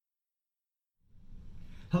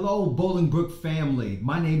Hello, Bolingbrook family.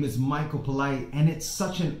 My name is Michael Polite, and it's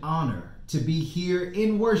such an honor to be here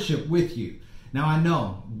in worship with you. Now, I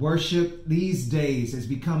know worship these days has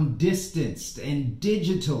become distanced and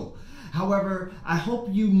digital. However, I hope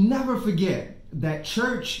you never forget that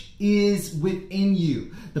church is within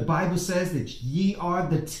you. The Bible says that ye are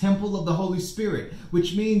the temple of the Holy Spirit,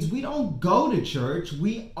 which means we don't go to church,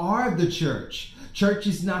 we are the church. Church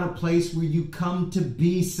is not a place where you come to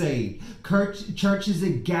be saved. Church is a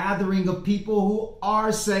gathering of people who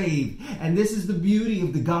are saved. And this is the beauty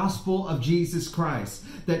of the gospel of Jesus Christ,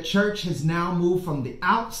 that church has now moved from the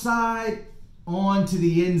outside on to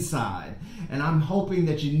the inside. And I'm hoping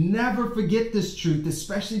that you never forget this truth,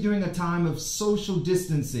 especially during a time of social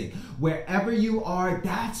distancing. Wherever you are,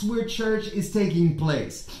 that's where church is taking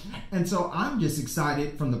place. And so I'm just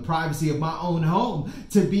excited from the privacy of my own home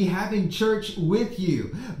to be having church with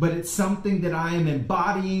you. But it's something that I am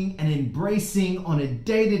embodying and embracing on a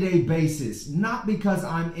day-to-day basis, not because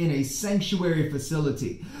I'm in a sanctuary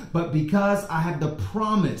facility, but because I have the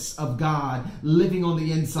promise of God living on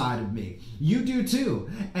the inside of me. You do too.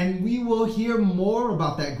 And we will hear more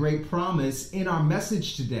about that great promise in our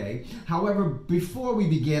message today. However, before we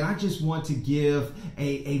begin, I just want to give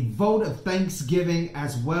a vote of thanksgiving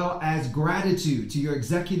as well as gratitude to your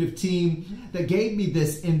executive team that gave me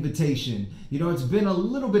this invitation. You know, it's been a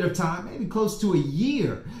little bit of time, maybe close to a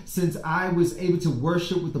year, since I was able to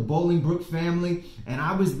worship with the Bolingbrook family, and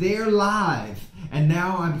I was there live. And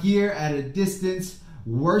now I'm here at a distance,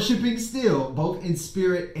 worshiping still, both in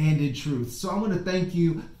spirit and in truth. So I want to thank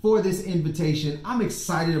you for this invitation. I'm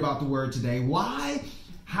excited about the word today. Why?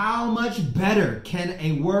 How much better can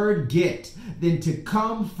a word get than to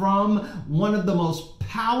come from one of the most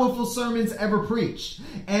powerful sermons ever preached,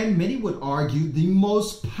 and many would argue the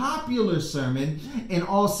most popular sermon in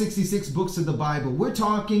all 66 books of the Bible. We're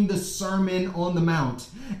talking the Sermon on the Mount.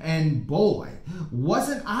 And boy,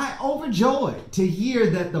 wasn't I overjoyed to hear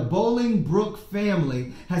that the Bolingbrook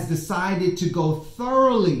family has decided to go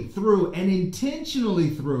thoroughly through and intentionally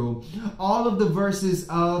through all of the verses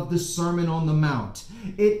of the Sermon on the Mount.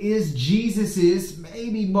 It is Jesus's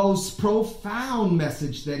maybe most profound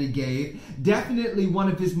message that he gave, definitely one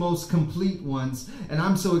of his most complete ones, and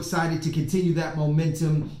I'm so excited to continue that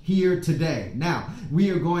momentum here today. Now, we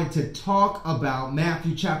are going to talk about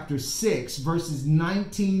Matthew chapter 6, verses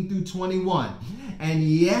 19 through 21. And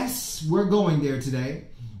yes, we're going there today.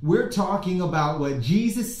 We're talking about what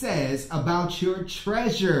Jesus says about your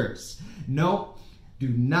treasures. Nope. Do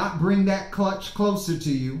not bring that clutch closer to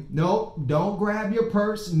you. Nope, don't grab your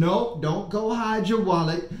purse. Nope, don't go hide your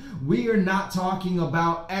wallet. We are not talking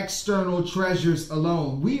about external treasures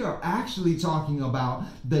alone. We are actually talking about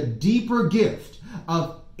the deeper gift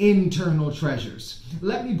of internal treasures.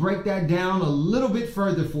 Let me break that down a little bit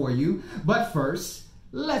further for you. But first,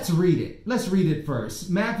 let's read it. Let's read it first.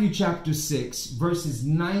 Matthew chapter 6, verses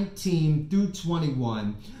 19 through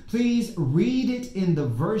 21. Please read it in the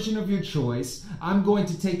version of your choice. I'm going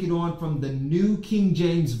to take it on from the New King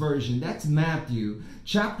James Version. That's Matthew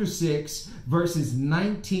chapter 6, verses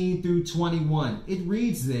 19 through 21. It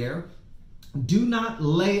reads there, "Do not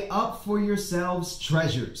lay up for yourselves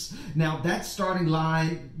treasures." Now, that starting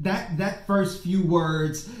line, that first few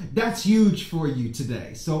words, that's huge for you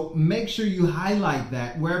today. So make sure you highlight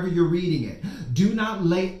that wherever you're reading it. Do not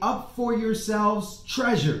lay up for yourselves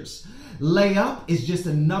treasures. Lay up is just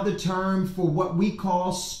another term for what we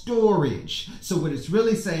call storage. So what it's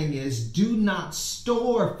really saying is, do not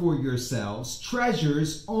store for yourselves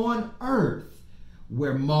treasures on earth,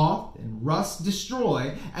 where moth and rust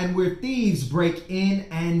destroy, and where thieves break in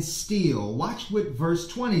and steal. Watch what verse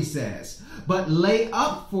 20 says. But lay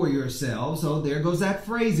up for yourselves. Oh, there goes that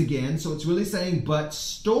phrase again. So it's really saying, but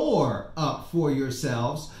store up for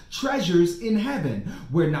yourselves treasures in heaven,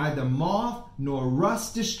 where neither moth nor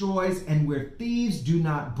rust destroys, and where thieves do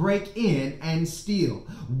not break in and steal.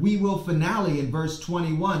 We will finale in verse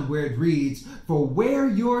 21, where it reads, for where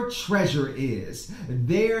your treasure is,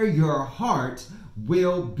 there your heart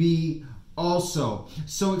will be also.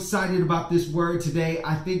 So excited about this word today.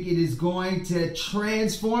 I think it is going to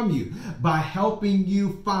transform you by helping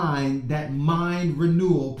you find that mind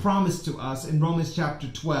renewal promised to us in Romans chapter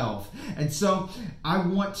 12. And so I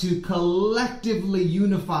want to collectively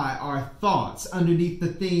unify our thoughts underneath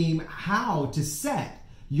the theme, how to set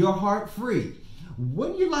your heart free.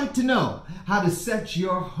 Wouldn't you like to know how to set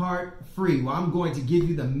your heart free? Well, I'm going to give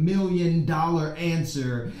you the $1 million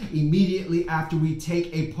answer immediately after we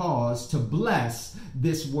take a pause to bless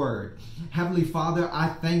this word. Heavenly Father, I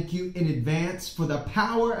thank you in advance for the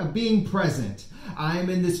power of being present. I am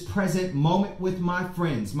in this present moment with my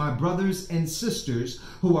friends, my brothers and sisters,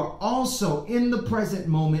 who are also in the present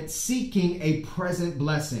moment seeking a present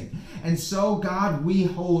blessing. And so, God, we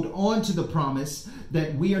hold on to the promise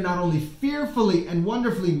that we are not only fearfully and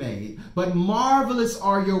wonderfully made, but marvelous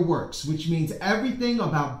are your works, which means everything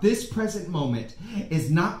about this present moment is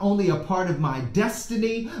not only a part of my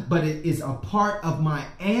destiny, but it is a part of my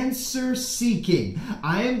answer seeking.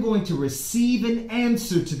 I am going to receive an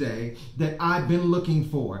answer today that I've been looking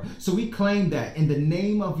for. So we claim that in the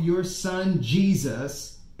name of your Son,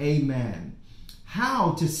 Jesus, amen.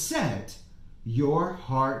 How to set your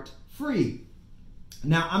heart free.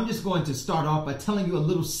 Now, I'm just going to start off by telling you a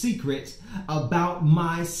little secret about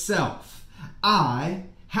myself. I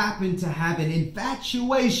happen to have an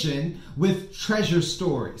infatuation with treasure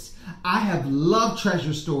stories. I have loved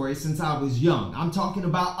treasure stories since I was young. I'm talking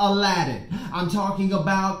about Aladdin. I'm talking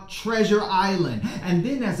about Treasure Island. And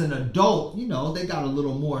then as an adult, you know, they got a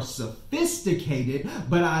little more sophisticated,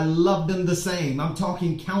 but I love them the same. I'm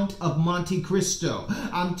talking Count of Monte Cristo.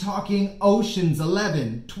 I'm talking Ocean's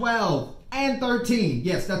 11, 12, and 13.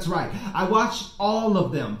 Yes, that's right. I watched all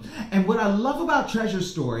of them. And what I love about treasure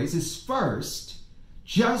stories is first,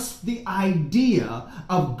 just the idea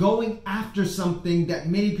of going after something that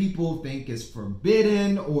many people think is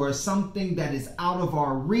forbidden or something that is out of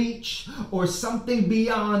our reach or something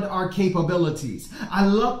beyond our capabilities. I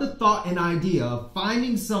love the thought and idea of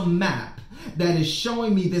finding some map that is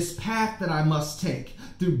showing me this path that I must take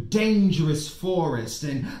through dangerous forests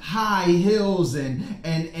and high hills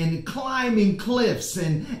and climbing cliffs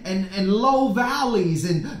and low valleys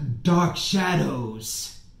and dark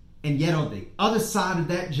shadows. And yet on the other side of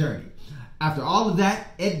that journey, after all of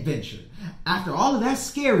that adventure, after all of that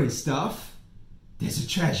scary stuff, there's a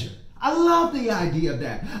treasure. I love the idea of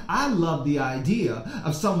that. I love the idea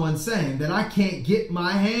of someone saying that I can't get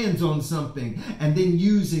my hands on something and then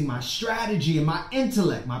using my strategy and my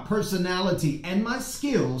intellect, my personality and my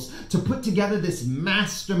skills to put together this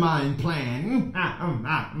mastermind plan.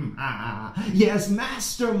 Yes,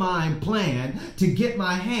 mastermind plan to get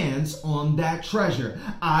my hands on that treasure.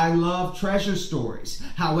 I love treasure stories.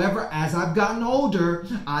 However, as I've gotten older,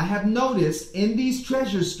 I have noticed in these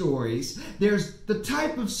treasure stories, there's the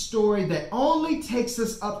type of story that only takes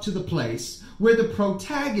us up to the place where the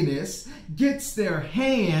protagonist gets their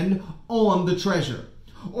hand on the treasure.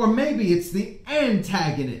 Or maybe it's the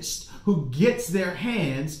antagonist who gets their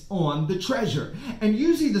hands on the treasure. And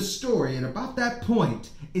usually the story at about that point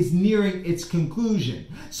is nearing its conclusion.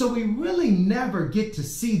 So we really never get to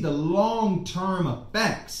see the long-term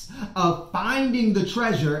effects of finding the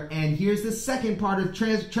treasure. And here's the second part of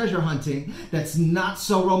treasure hunting that's not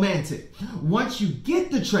so romantic. Once you get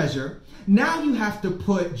the treasure, now you have to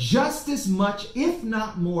put just as much, if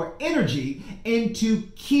not more, energy into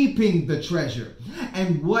keeping the treasure.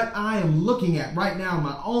 And what I am looking at right now in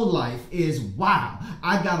my own life is, wow,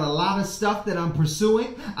 I got a lot of stuff that I'm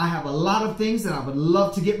pursuing. I have a lot of things that I would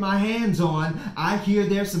love to get my hands on. I hear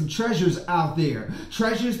there's some treasures out there,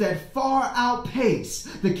 treasures that far outpace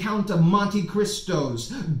the Count of Monte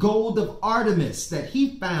Cristo's gold of Artemis that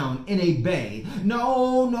he found in a bay.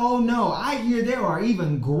 No. I hear there are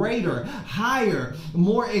even greater, higher,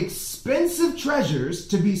 more expensive treasures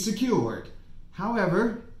to be secured.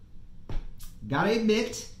 However, gotta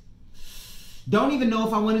admit, don't even know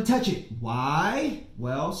if I want to touch it. Why?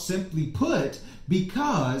 Well, simply put,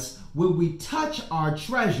 because when we touch our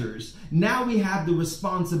treasures, now we have the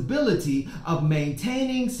responsibility of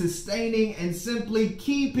maintaining, sustaining, and simply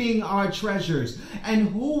keeping our treasures. And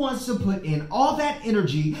who wants to put in all that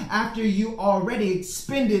energy after you already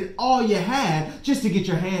expended all you had just to get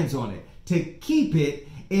your hands on it? To keep it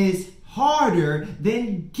is harder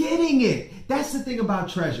than getting it. That's the thing about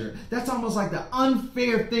treasure. That's almost like the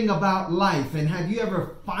unfair thing about life. And have you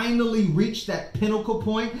ever finally reached that pinnacle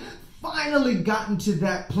point? Finally gotten to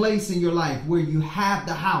that place in your life where you have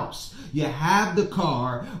the house, you have the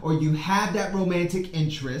car, or you have that romantic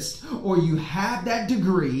interest, or you have that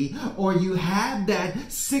degree, or you have that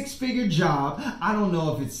six-figure job. I don't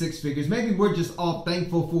know if it's six figures. Maybe we're just all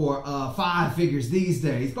thankful for 5 figures these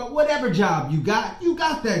days. But whatever job you got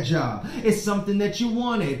that job. It's something that you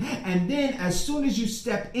wanted. And then as soon as you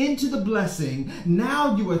step into the blessing,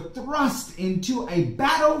 now you are thrust into a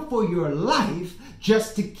battle for your life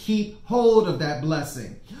just to keep hold of that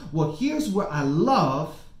blessing. Well, here's where I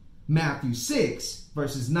love Matthew 6,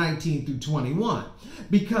 verses 19 through 21.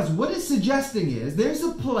 Because what it's suggesting is there's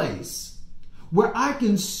a place where I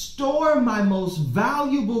can store my most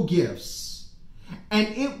valuable gifts and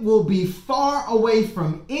it will be far away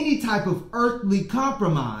from any type of earthly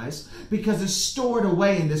compromise because it's stored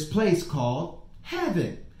away in this place called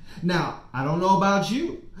heaven. Now, I don't know about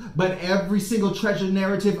you, but every single treasure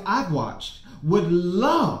narrative I've watched would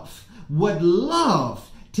love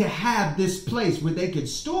to have this place where they could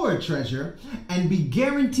store a treasure and be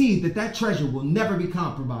guaranteed that that treasure will never be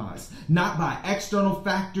compromised. Not by external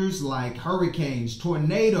factors like hurricanes,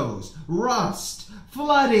 tornadoes, rust,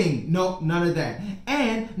 flooding. No, none of that.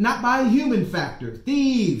 And not by a human factor.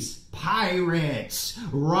 Thieves, pirates,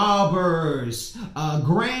 robbers,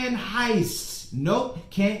 grand heists. Nope,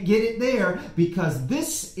 can't get it there because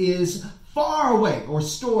this is far away or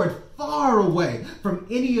stored far away from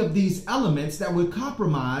any of these elements that would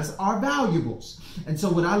compromise our valuables. And so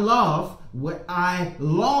what I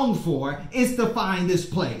long for is to find this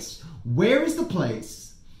place. Where is the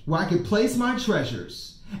place where I can place my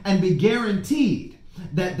treasures and be guaranteed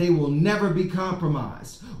that they will never be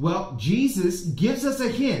compromised? Well, Jesus gives us a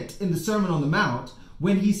hint in the Sermon on the Mount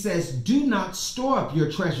when he says, do not store up your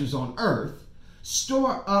treasures on earth,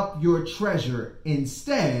 store up your treasure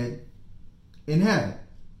instead in heaven.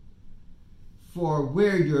 For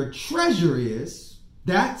where your treasure is,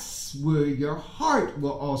 that's where your heart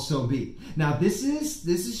will also be. Now this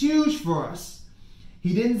is huge for us.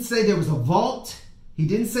 He didn't say there was a vault. He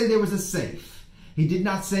didn't say there was a safe. He did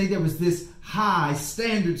not say there was this high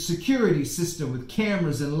standard security system with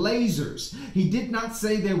cameras and lasers. He did not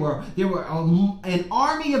say there were an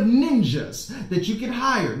army of ninjas that you could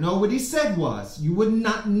hire. No, what he said was you would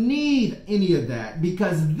not need any of that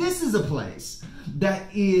because this is a place that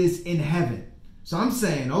is in heaven. So I'm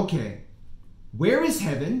saying, okay, where is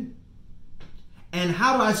heaven and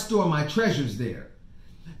how do I store my treasures there?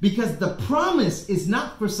 Because the promise is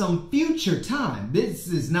not for some future time. This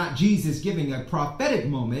is not Jesus giving a prophetic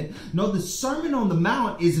moment. No, the Sermon on the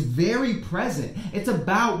Mount is very present. It's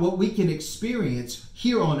about what we can experience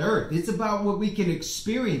here on earth. It's about what we can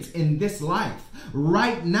experience in this life.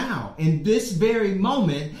 Right now, in this very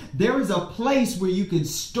moment, there is a place where you can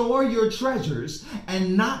store your treasures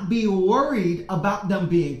and not be worried about them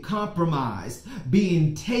being compromised,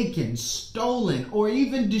 being taken, stolen, or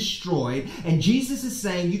even destroyed. And Jesus is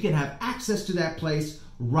saying you can have access to that place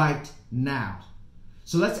right now.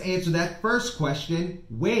 So let's answer that first question.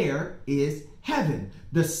 Where is heaven?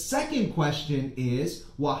 The second question is,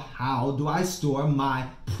 well, how do I store my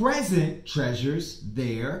present treasures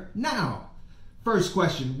there now? First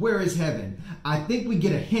question, where is heaven? I think we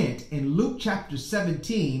get a hint in Luke chapter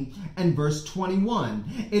 17 and verse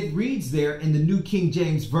 21. It reads there in the New King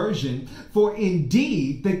James Version, for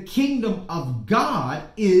indeed the kingdom of God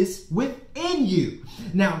is within you.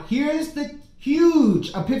 Now here's the huge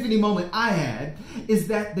epiphany moment I had, is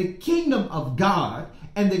that the kingdom of God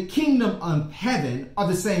and the kingdom of heaven are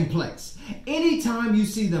the same place. Anytime you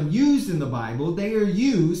see them used in the Bible, they are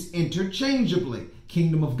used interchangeably.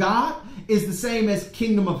 Kingdom of God is the same as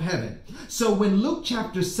kingdom of heaven. So when Luke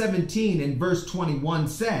chapter 17 and verse 21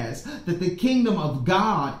 says that the kingdom of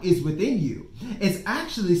God is within you, it's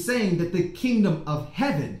actually saying that the kingdom of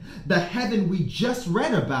heaven, the heaven we just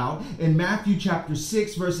read about in Matthew chapter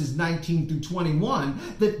 6 verses 19 through 21,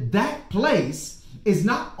 that place is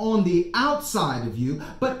not on the outside of you,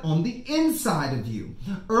 but on the inside of you.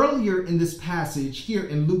 Earlier in this passage here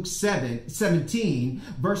in Luke 17,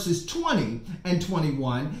 verses 20 and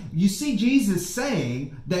 21, you see Jesus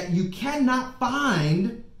saying that you cannot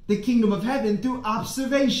find the kingdom of heaven through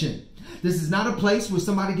observation. This is not a place where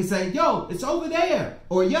somebody can say, yo, it's over there,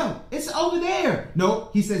 or yo, it's over there.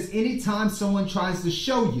 No, he says anytime someone tries to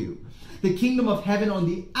show you the kingdom of heaven on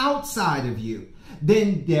the outside of you,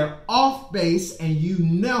 then they're off base and you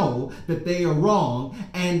know that they are wrong.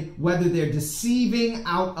 And whether they're deceiving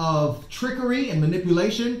out of trickery and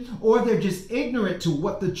manipulation, or they're just ignorant to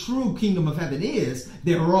what the true kingdom of heaven is,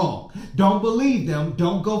 they're wrong. Don't believe them.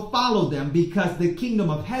 Don't go follow them, because the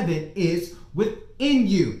kingdom of heaven is within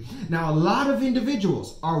you. Now, a lot of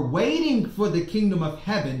individuals are waiting for the kingdom of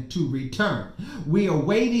heaven to return. We are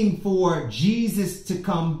waiting for Jesus to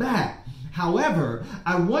come back. However,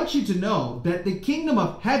 I want you to know that the kingdom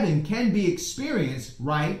of heaven can be experienced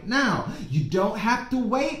right now. You don't have to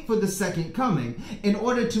wait for the second coming in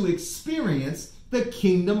order to experience the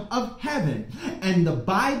kingdom of heaven. And the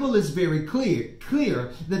Bible is very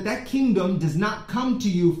clear that kingdom does not come to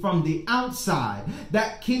you from the outside.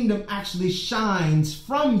 That kingdom actually shines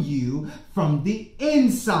from you from the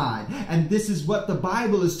inside. And this is what the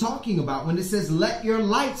Bible is talking about when it says, let your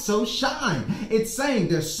light so shine. It's saying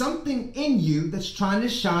there's something in you that's trying to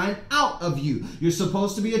shine out of you. You're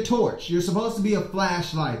supposed to be a torch. You're supposed to be a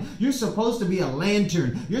flashlight. You're supposed to be a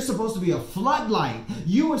lantern. You're supposed to be a floodlight.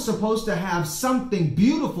 You are supposed to have something something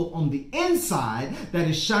beautiful on the inside that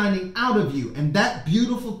is shining out of you. And that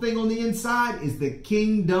beautiful thing on the inside is the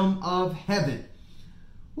kingdom of heaven.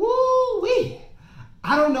 Woo-wee!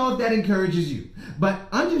 I don't know if that encourages you, but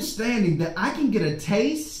understanding that I can get a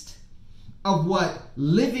taste of what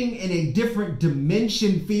living in a different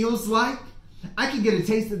dimension feels like. I can get a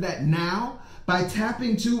taste of that now by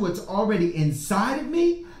tapping to what's already inside of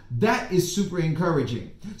me. That is super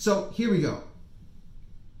encouraging. So here we go.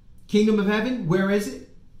 Kingdom of heaven, where is it?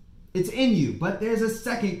 It's in you. But there's a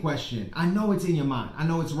second question. I know it's in your mind. I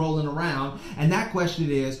know it's rolling around. And that question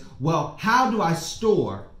is, well, how do I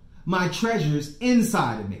store my treasures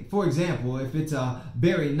inside of me? For example, if it's a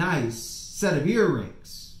very nice set of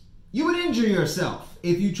earrings, you would injure yourself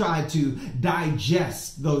if you tried to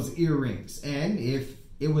digest those earrings. And if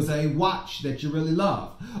it was a watch that you really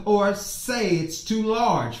love, or say it's too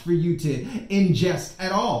large for you to ingest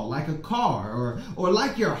at all, like a car or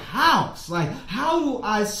like your house. Like, how do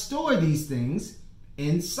I store these things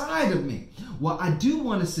inside of me? Well, I do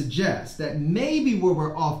want to suggest that maybe where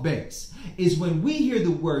we're off base is when we hear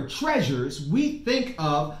the word treasures, we think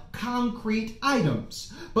of concrete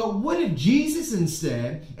items. But what if Jesus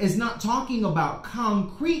instead is not talking about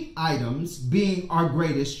concrete items being our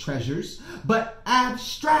greatest treasures, but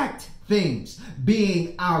abstract things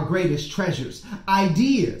being our greatest treasures,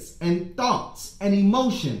 ideas and thoughts and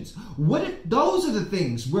emotions? What if those are the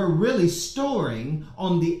things we're really storing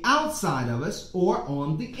on the outside of us or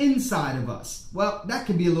on the inside of us? Well, that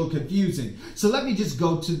can be a little confusing. So let me just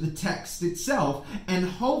go to the text itself and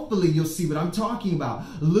hopefully you'll see what I'm talking about.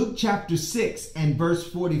 Luke chapter 6 and verse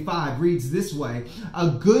 45 reads this way: a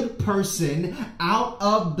good person out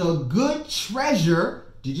of the good treasure.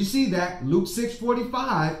 Did you see that? Luke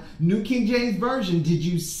 6:45, New King James Version. Did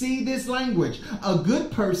you see this language? A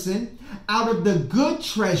good person out of the good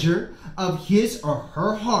treasure of his or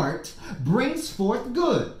her heart brings forth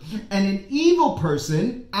good. And an evil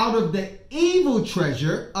person out of the evil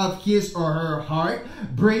treasure of his or her heart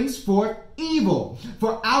brings forth evil.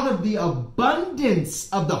 For out of the abundance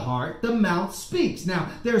of the heart, the mouth speaks. Now,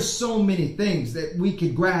 there's so many things that we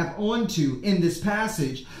could grab onto in this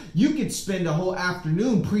passage. You could spend a whole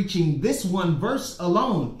afternoon preaching this one verse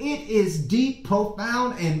alone. It is deep,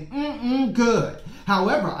 profound, and good.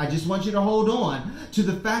 However, I just want you to hold on to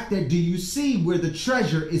the fact that, do you see where the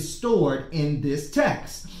treasure is stored in this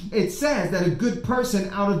text? It says that a good person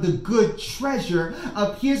out of the good treasure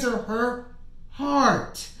of his or her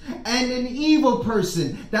heart, and an evil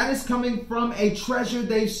person, that is coming from a treasure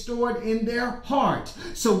they've stored in their heart.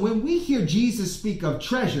 So when we hear Jesus speak of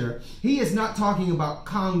treasure, he is not talking about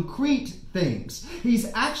concrete things.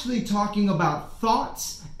 He's actually talking about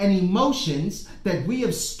thoughts and emotions that we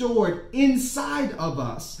have stored inside of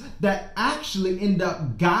us that actually end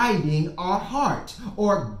up guiding our heart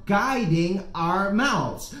or guiding our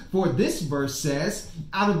mouths. For this verse says,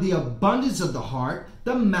 out of the abundance of the heart,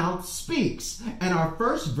 the mouth speaks. And our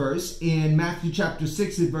first verse in Matthew chapter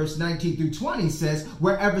 6 and verse 19 through 20 says,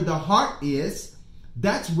 wherever the heart is,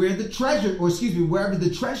 that's where the treasure, wherever the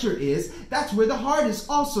treasure is, that's where the heart is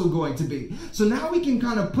also going to be. So now we can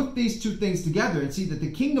kind of put these two things together and see that the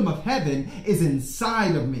kingdom of heaven is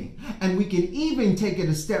inside of me. And we can even take it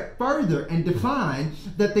a step further and define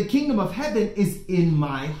that the kingdom of heaven is in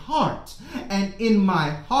my heart. And in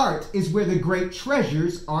my heart is where the great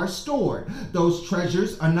treasures are stored. Those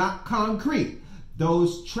treasures are not concrete.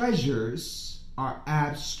 Those treasures are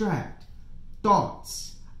abstract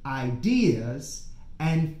thoughts, ideas,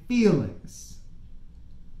 and feelings.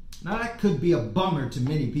 Now that could be a bummer to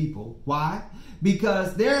many people. Why?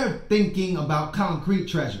 Because they're thinking about concrete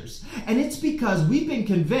treasures. And it's because we've been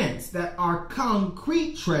convinced that our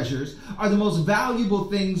concrete treasures are the most valuable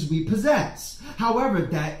things we possess. However,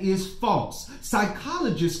 that is false.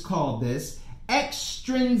 Psychologists call this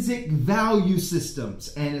extrinsic value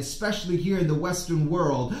systems, and especially here in the Western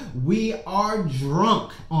world, we are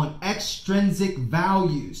drunk on extrinsic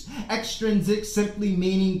values. Extrinsic simply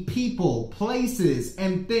meaning people, places,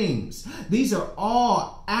 and things. These are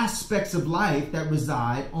all aspects of life that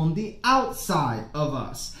reside on the outside of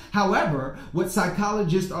us. However, what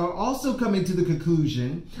psychologists are also coming to the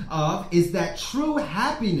conclusion of is that true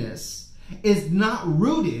happiness is not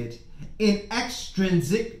rooted in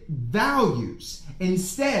extrinsic values.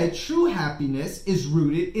 Instead, true happiness is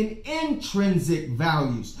rooted in intrinsic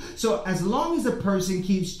values. So as long as a person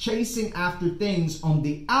keeps chasing after things on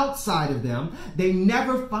the outside of them, they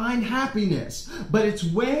never find happiness. But it's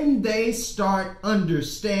when they start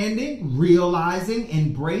understanding, realizing,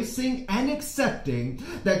 embracing, and accepting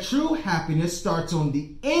that true happiness starts on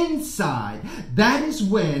the inside, that is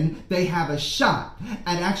when they have a shot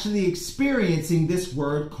at actually experiencing this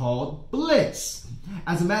word called bliss.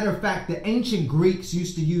 As a matter of fact, the ancient Greeks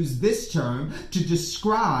used to use this term to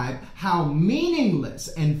describe how meaningless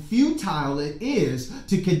and futile it is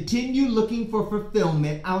to continue looking for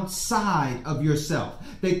fulfillment outside of yourself.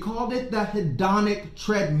 They called it the hedonic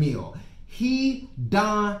treadmill.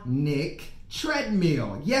 Hedonic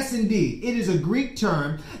treadmill. Yes, indeed. It is a Greek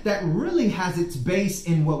term that really has its base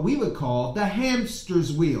in what we would call the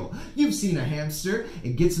hamster's wheel. You've seen a hamster.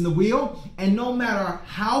 It gets in the wheel, and no matter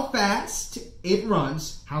how fast it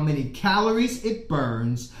runs, how many calories it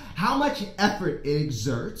burns, how much effort it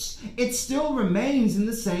exerts, it still remains in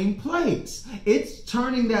the same place. It's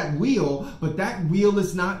turning that wheel, but that wheel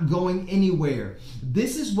is not going anywhere.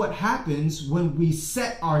 This is what happens when we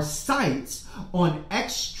set our sights on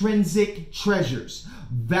extrinsic treasures,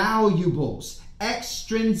 valuables,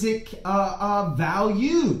 extrinsic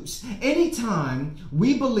values. Anytime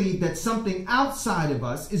we believe that something outside of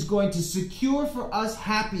us is going to secure for us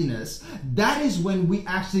happiness, that is when we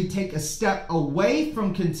actually take a step away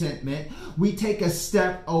from contentment. We take a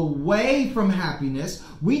step away from happiness.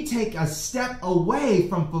 We take a step away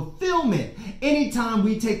from fulfillment. Anytime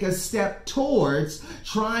we take a step towards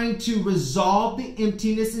trying to resolve the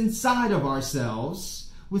emptiness inside of ourselves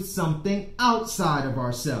with something outside of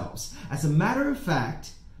ourselves. As a matter of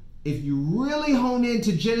fact, if you really hone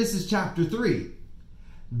into Genesis chapter 3,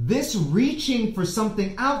 this reaching for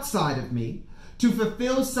something outside of me to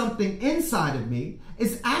fulfill something inside of me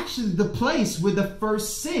is actually the place where the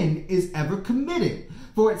first sin is ever committed.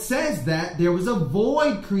 For it says that there was a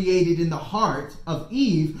void created in the heart of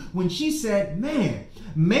Eve when she said, man,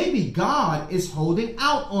 maybe God is holding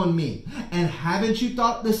out on me. And haven't you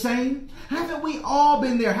thought the same? Haven't we all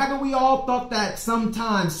been there? Haven't we all thought that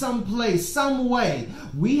sometime, someplace, some way?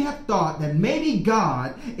 We have thought that maybe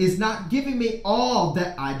God is not giving me all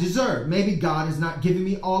that I deserve. Maybe God is not giving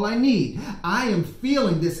me all I need. I am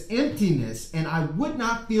feeling this emptiness, and I would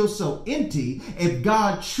not feel so empty if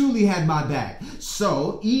God truly had my back.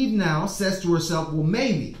 So Eve now says to herself, well,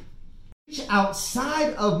 maybe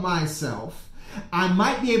outside of myself, I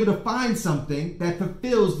might be able to find something that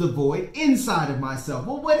fulfills the void inside of myself.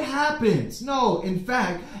 Well, what happens? No, in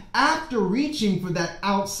fact, after reaching for that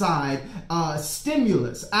outside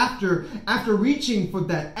stimulus, after reaching for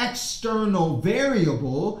that external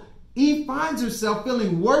variable, Eve finds herself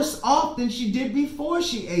feeling worse off than she did before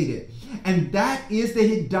she ate it. And that is the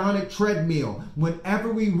hedonic treadmill.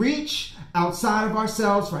 Whenever we reach outside of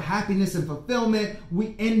ourselves for happiness and fulfillment,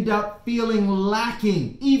 we end up feeling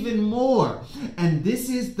lacking even more. And this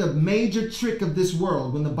is the major trick of this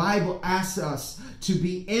world. When the Bible asks us to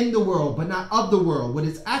be in the world, but not of the world, what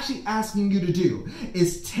it's actually asking you to do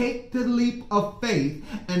is take the leap of faith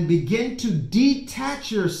and begin to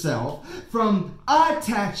detach yourself from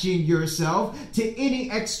attaching yourself to any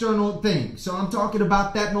external thing. So I'm talking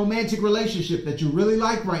about that romantic relationship that you really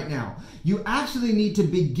like right now. You actually need to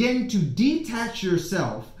begin to detach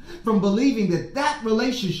yourself from believing that that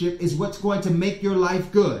relationship is what's going to make your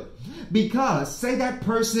life good. Because say that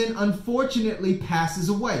person unfortunately passes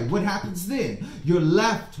away. What happens then? You're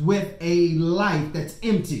left with a life that's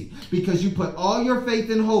empty because you put all your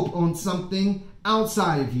faith and hope on something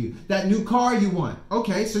outside of you. That new car you want.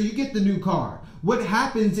 Okay, so you get the new car. What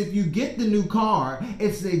happens if you get the new car?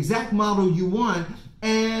 It's the exact model you want,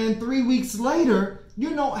 and 3 weeks later,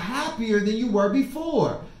 you're no happier than you were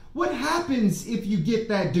before. What happens if you get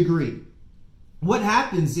that degree? What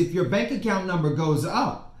happens if your bank account number goes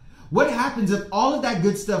up? What happens if all of that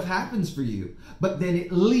good stuff happens for you, but then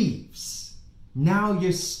it leaves? Now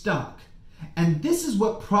you're stuck. And this is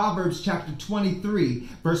what Proverbs chapter 23,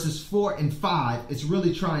 verses 4 and 5 is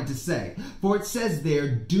really trying to say. For it says there,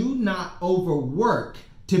 do not overwork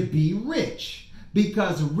to be rich,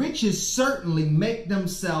 because riches certainly make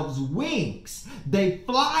themselves wings. They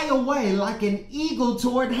fly away like an eagle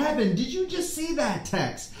toward heaven. Did you just see that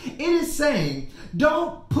text? It is saying,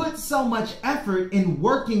 don't put so much effort in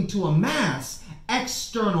working to amass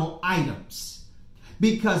external items,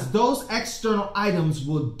 because those external items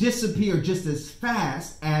will disappear just as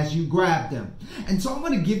fast as you grab them. And so I'm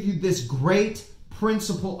going to give you this great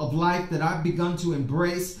principle of life that I've begun to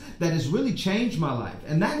embrace that has really changed my life.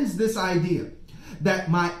 And that is this idea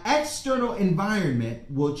that my external environment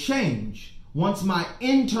will change once my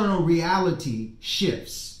internal reality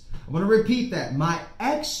shifts. I'm going to repeat that. My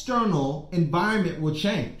external environment will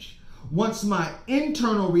change once my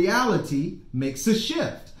internal reality makes a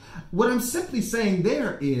shift. What I'm simply saying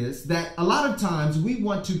there is that a lot of times we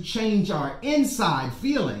want to change our inside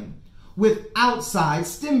feeling with outside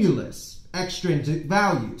stimulus, extrinsic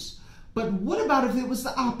values. But what about if it was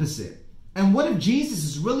the opposite? And what if Jesus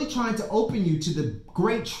is really trying to open you to the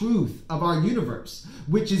great truth of our universe,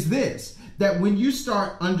 which is this, that when you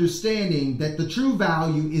start understanding that the true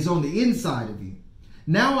value is on the inside of you,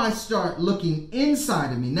 now I start looking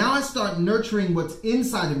inside of me. Now I start nurturing what's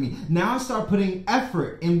inside of me. Now I start putting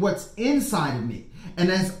effort in what's inside of me. And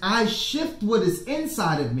as I shift what is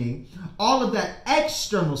inside of me, all of that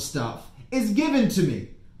external stuff is given to me.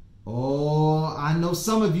 Oh, I know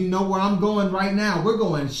some of you know where I'm going right now. We're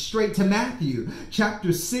going straight to Matthew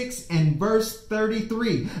chapter 6 and verse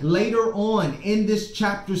 33. Later on in this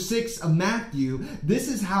chapter 6 of Matthew, this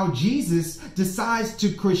is how Jesus decides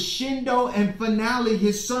to crescendo and finale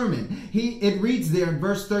his sermon. It reads there in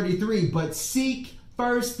verse 33, but seek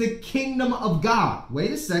first the kingdom of God.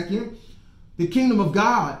 Wait a second. The kingdom of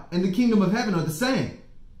God and the kingdom of heaven are the same.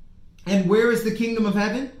 And where is the kingdom of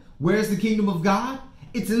heaven? Where is the kingdom of God?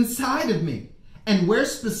 It's inside of me. And where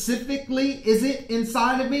specifically is it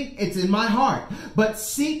inside of me? It's in my heart. But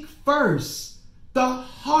seek first the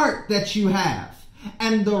heart that you have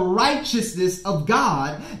and the righteousness of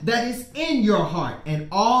God that is in your heart. And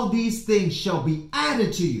all these things shall be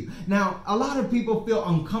added to you. Now, a lot of people feel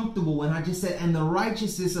uncomfortable when I just said, and the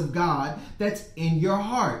righteousness of God that's in your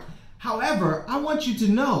heart. However, I want you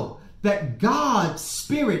to know that God's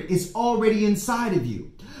Spirit is already inside of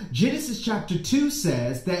you. Genesis chapter 2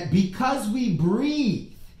 says that because we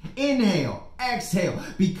breathe, inhale, exhale,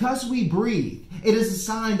 because we breathe, it is a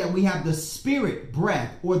sign that we have the spirit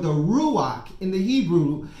breath, or the ruach in the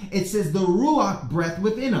Hebrew. It says the ruach breath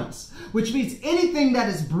within us, which means anything that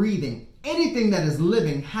is breathing, anything that is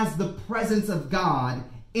living has the presence of God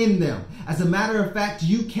in them. As a matter of fact,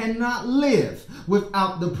 you cannot live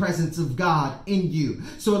without the presence of God in you.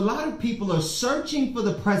 So a lot of people are searching for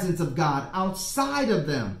the presence of God outside of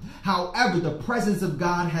them. However, the presence of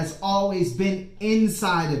God has always been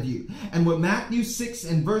inside of you. And what Matthew 6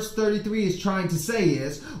 and verse 33 is trying to say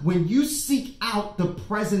is, when you seek out the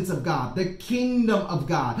presence of God, the kingdom of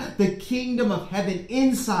God, the kingdom of heaven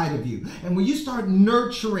inside of you, and when you start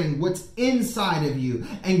nurturing what's inside of you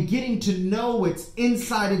and getting to know what's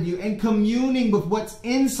inside of you and communing with what's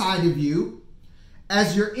inside of you,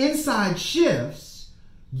 as your inside shifts,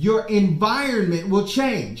 your environment will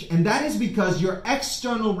change. And that is because your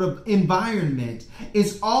external environment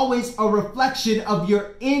is always a reflection of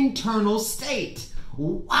your internal state.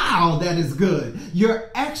 Wow, that is good.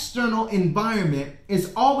 Your external environment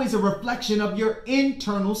is always a reflection of your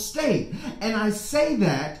internal state. And I say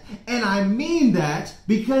that and I mean that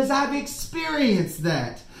because I've experienced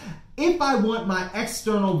that. If I want my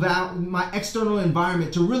external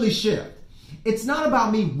environment to really shift, it's not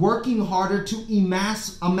about me working harder to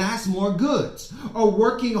amass more goods, or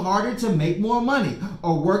working harder to make more money,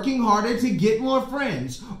 or working harder to get more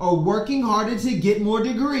friends, or working harder to get more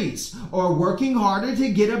degrees, or working harder to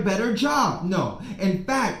get a better job. No. In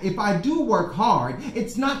fact, if I do work hard,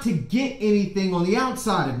 it's not to get anything on the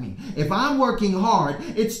outside of me. If I'm working hard,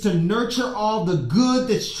 it's to nurture all the good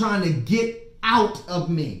that's trying to get out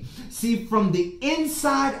of me. See, from the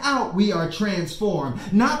inside out, we are transformed,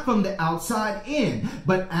 not from the outside in.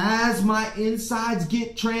 But as my insides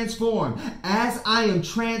get transformed, as I am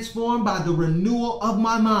transformed by the renewal of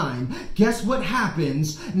my mind, guess what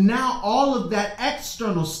happens? Now all of that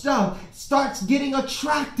external stuff starts getting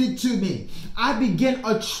attracted to me. I begin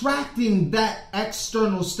attracting that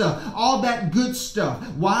external stuff, all that good stuff.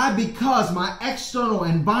 Why? Because my external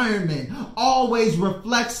environment always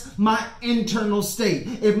reflects my internal state.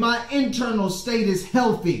 If my internal state is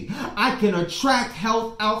healthy, I can attract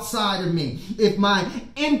health outside of me. If my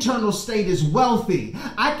internal state is wealthy,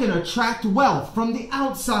 I can attract wealth from the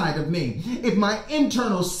outside of me. If my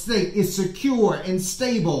internal state is secure and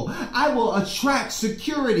stable, I will attract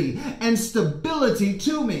security and stability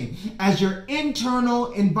to me. As your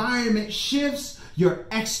internal environment shifts, your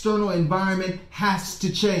external environment has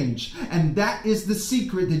to change. And that is the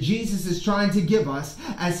secret that Jesus is trying to give us,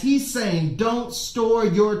 as he's saying, don't store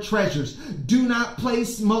your treasures. Do not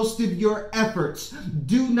place most of your efforts.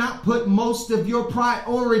 Do not put most of your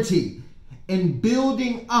priority in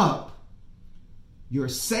building up your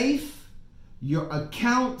safe, your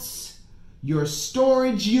accounts, your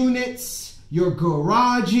storage units, your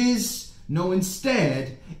garages. No,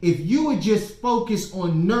 instead, if you would just focus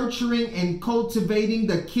on nurturing and cultivating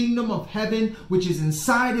the kingdom of heaven, which is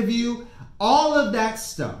inside of you, all of that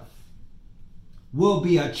stuff will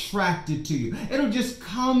be attracted to you. It'll just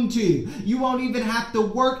come to you. You won't even have to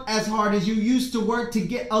work as hard as you used to work to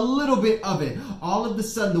get a little bit of it. All of a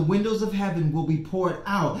sudden, the windows of heaven will be poured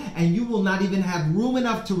out, and you will not even have room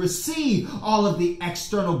enough to receive all of the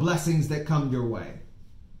external blessings that come your way.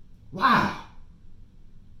 Wow.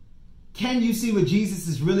 Can you see what Jesus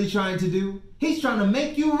is really trying to do? He's trying to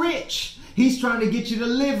make you rich. He's trying to get you to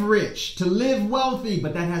live rich, to live wealthy,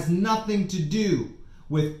 but that has nothing to do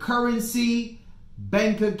with currency,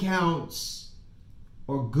 bank accounts,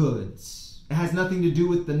 or goods. It has nothing to do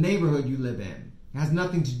with the neighborhood you live in. It has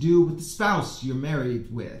nothing to do with the spouse you're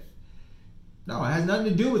married with. No, it has nothing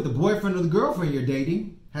to do with the boyfriend or the girlfriend you're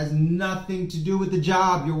dating. It has nothing to do with the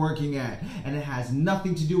job you're working at. And it has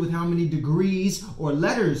nothing to do with how many degrees or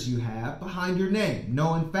letters you have behind your name.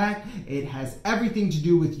 No, in fact, it has everything to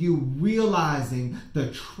do with you realizing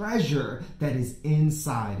the treasure that is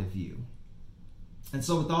inside of you. And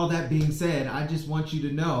so with all that being said, I just want you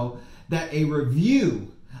to know that a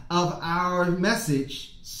review of our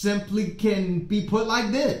message simply can be put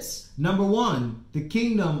like this. Number one, the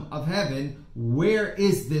kingdom of heaven. Where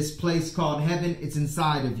is this place called heaven? It's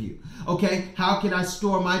inside of you. Okay, how can I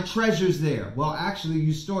store my treasures there? Well, actually,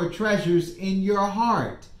 you store treasures in your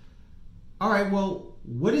heart. All right, well,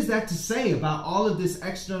 what is that to say about all of this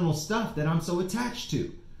external stuff that I'm so attached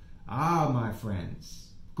to? Ah, my friends,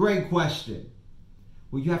 great question.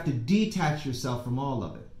 Well, you have to detach yourself from all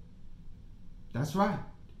of it. That's right.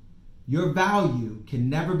 Your value can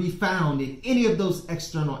never be found in any of those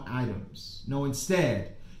external items. No,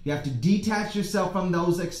 instead, you have to detach yourself from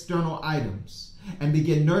those external items and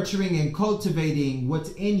begin nurturing and cultivating what's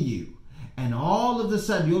in you. And all of a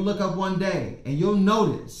sudden, you'll look up one day and you'll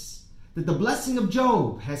notice that the blessing of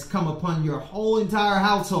Job has come upon your whole entire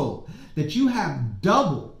household, that you have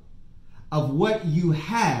double of what you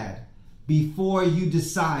had before you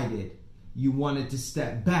decided you wanted to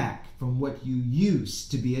step back from what you used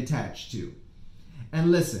to be attached to.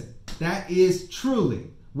 And listen, that is truly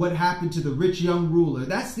what happened to the rich young ruler.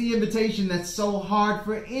 That's the invitation that's so hard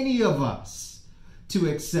for any of us to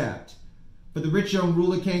accept. But the rich young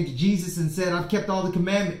ruler came to Jesus and said, I've kept all the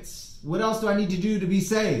commandments. What else do I need to do to be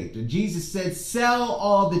saved? And Jesus said, sell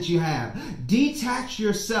all that you have. Detach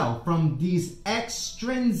yourself from these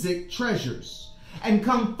extrinsic treasures and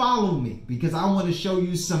come follow me, because I want to show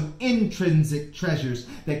you some intrinsic treasures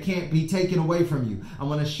that can't be taken away from you. I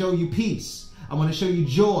want to show you peace. I want to show you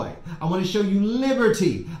joy. I want to show you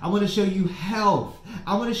liberty. I want to show you health.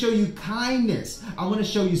 I want to show you kindness. I want to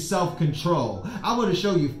show you self-control. I want to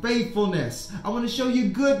show you faithfulness. I want to show you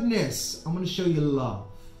goodness. I want to show you love.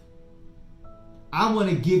 I want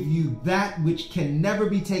to give you that which can never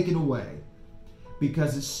be taken away,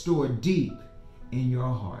 because it's stored deep in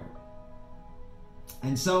your heart.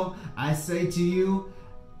 And so I say to you,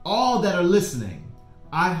 all that are listening,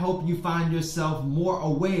 I hope you find yourself more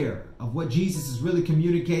aware of what Jesus is really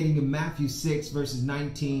communicating in Matthew 6, verses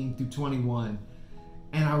 19 through 21.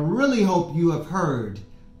 And I really hope you have heard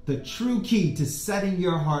the true key to setting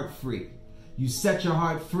your heart free. You set your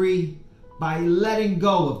heart free by letting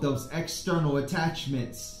go of those external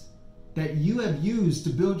attachments that you have used to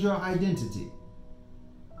build your identity,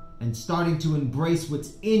 and starting to embrace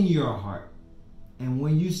what's in your heart. And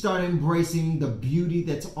when you start embracing the beauty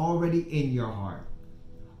that's already in your heart,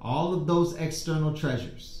 all of those external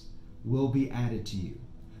treasures will be added to you.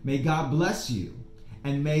 May God bless you,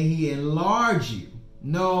 and may He enlarge you.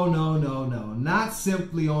 No, not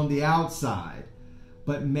simply on the outside,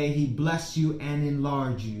 but may He bless you and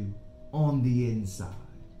enlarge you on the inside.